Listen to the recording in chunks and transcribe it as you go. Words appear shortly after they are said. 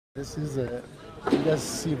This is he does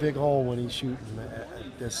see a big hole when he's shooting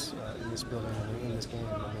at this in this building in this game.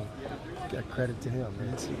 I mean, got credit to him.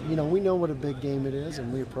 We know what a big game it is,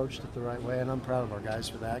 and we approached it the right way, and I'm proud of our guys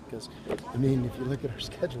for that. Because I mean, if you look at our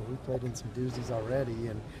schedule, we played in some doozies already,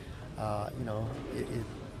 and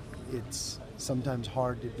it's sometimes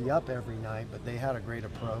hard to be up every night. But they had a great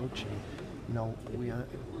approach, and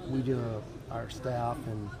we do our staff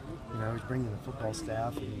and. I was bringing the football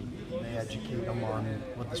staff, and they educate them on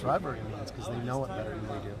what this rivalry means because they know it better than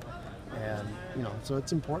we do. And, so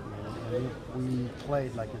it's important, and we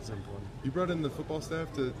played like it's important. You brought in the football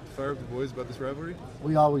staff to fire up the boys about this rivalry?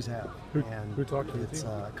 We always have. Who talked to you? It's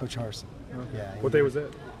Coach Harsin. Oh. Yeah. What day was that?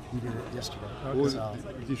 He did it yesterday.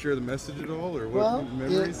 Did you share the message at all, or what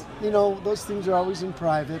memories? Those things are always in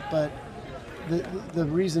private, but the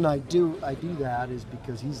reason I do that is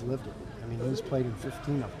because he's lived it. I mean, he's played in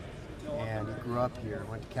 15 of them. And he grew up here,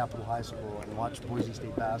 went to Capitol High School, and watched Boise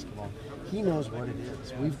State basketball. He knows what it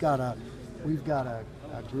is. We've got a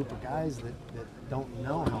group of guys that don't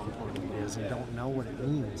know how important it is and don't know what it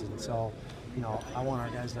means. And so, I want our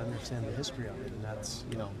guys to understand the history of it. And that's,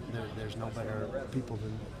 there's no better people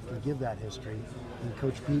than give that history. And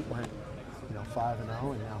Coach Pete went, 5-0, and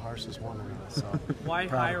now Hars is 1-0. So why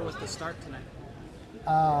higher with the start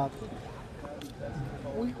tonight?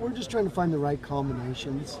 We're just trying to find the right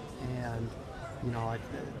combinations, and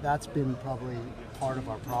that's been probably part of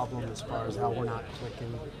our problem as far as how we're not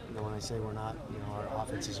clicking. When I say we're not, our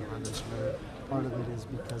offenses are running smooth. Part of it is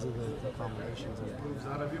because of the combinations.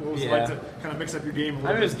 What was it like to kind of mix up your game a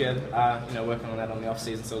little bit? It was good. Working on that on the off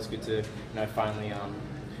season, so it was good to finally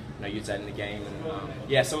use that in the game.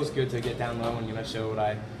 And so it was good to get down low and show what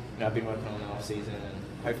I've been working on in the off season. And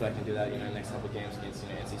hopefully I can do that, next couple of games against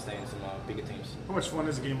NC State and some bigger teams. How much fun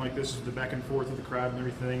is a game like this? The back and forth with the crowd and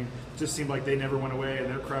everything. It just seemed like they never went away, and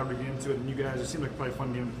their crowd would get into it. And you guys, it seemed like probably a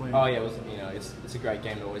fun game to play. Oh yeah, it was. It's a great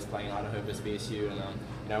game to always play in Idaho versus BSU,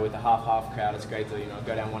 and with the half crowd, it's great to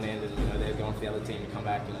go down one end and they're going for the other team to come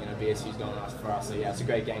back, and BSU's going for us. So yeah, it's a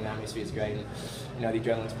great game. The atmosphere is great, and the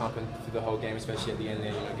adrenaline's pumping through the whole game, especially at the end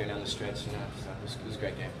there. Going down the stretch. So it was a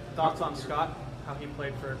great game. Thoughts on Scott? How he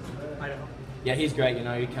played for Idaho? Yeah, he's great.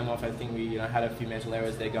 He came off. I think we had a few mental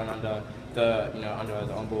errors there going under the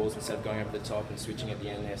on balls instead of going over the top and switching at the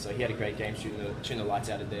end there. So he had a great game shooting the lights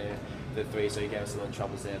out of the three. So he gave us a little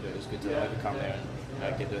troubles there, but it was good to overcome there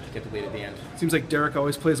and get the lead at the end. Seems like Derrick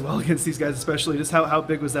always plays well against these guys, especially. Just how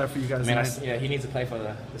big was that for you guys? He needs to play for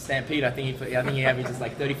the Stampede. I think he averages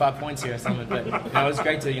like 35 points here or something. But it was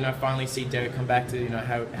great to finally see Derrick come back to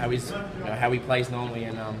how he plays normally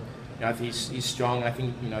and. I think he's strong. I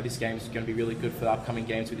think this game is going to be really good for the upcoming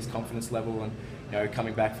games with his confidence level and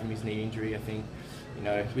coming back from his knee injury. I think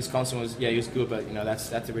Wisconsin was he was good, but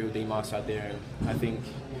that's a real D-marks right there. And I think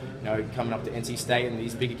coming up to NC State and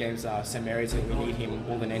these bigger games, St. Mary's, we need him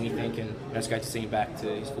more than anything, and it's great to see him back to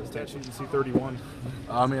his full potential. You see 31.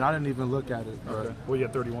 I mean, I didn't even look at it. Okay. Well, you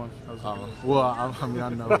had 31. I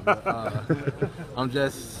know, but I'm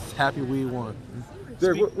just happy we won.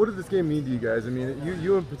 Derrick, what did this game mean to you guys? I mean,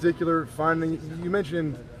 you in particular, you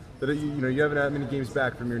mentioned that you haven't had many games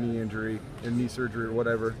back from your knee injury and knee surgery or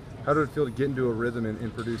whatever. How did it feel to get into a rhythm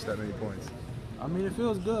and produce that many points? I mean, it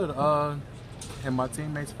feels good. And my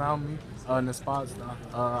teammates found me in the spots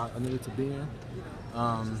I needed to be in.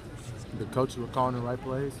 The coaches were calling the right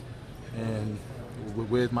plays, and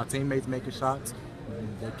with my teammates making shots,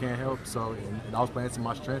 they can't help. So, and I was playing to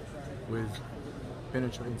my strength with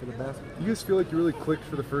penetrating to the basket. You guys feel like you really clicked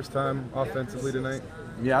for the first time offensively tonight?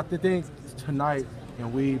 Yeah, I think tonight,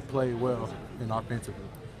 and we played well in offensively.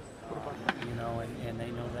 And they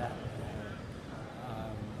know that.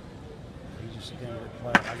 He's just a damn good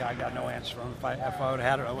player. I got no answer for him. If I would have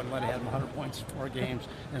had it, I wouldn't let him have 100 points in 4 games,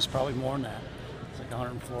 and it's probably more than that. It's like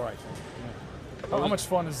 104, I think. Yeah. How much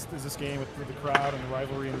fun is this game with the crowd and the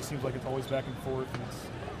rivalry, and it seems like it's always back and forth?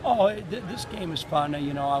 This game is fun.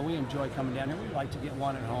 We enjoy coming down here. We like to get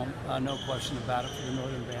one at home, no question about it, for the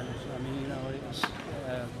Northern Advantage. I mean, it's,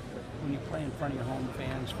 when you play in front of your home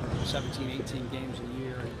fans for 17, 18 games a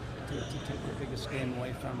year, to take the biggest game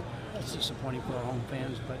away from, that's disappointing for our home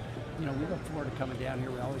fans. But, we look forward to coming down here.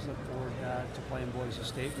 We always look forward to playing Boise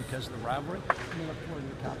State because of the rivalry. We look forward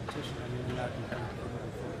to the competition. I mean, we're not competitive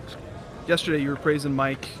for this game. Yesterday you were praising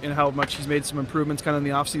Mike and how much he's made some improvements kind of in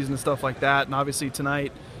the offseason and stuff like that, and obviously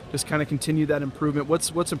tonight just kind of continue that improvement.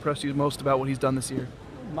 What's impressed you most about what he's done this year?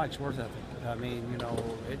 Mike's worth ethic. I mean,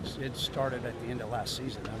 it started at the end of last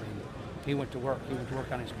season. I mean, he went to work. He went to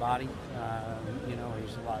work on his body.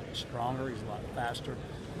 He's a lot stronger. He's a lot faster.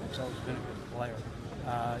 He's always been a good player.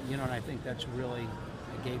 And I think that's really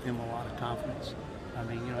gave him a lot of confidence. I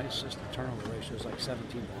mean, you know, his assist to turnover ratio is like 17-1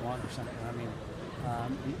 or something. I mean,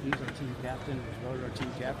 he's our team captain. He's voted our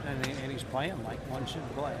team captain, and he's playing like one should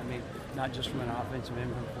play. I mean, not just from an offensive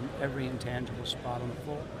end, but from every intangible spot on the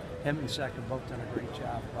floor. Him and Sek have both done a great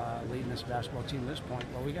job leading this basketball team to this point.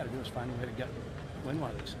 What we got to do is find a way to win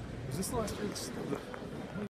one of these. Is this the last year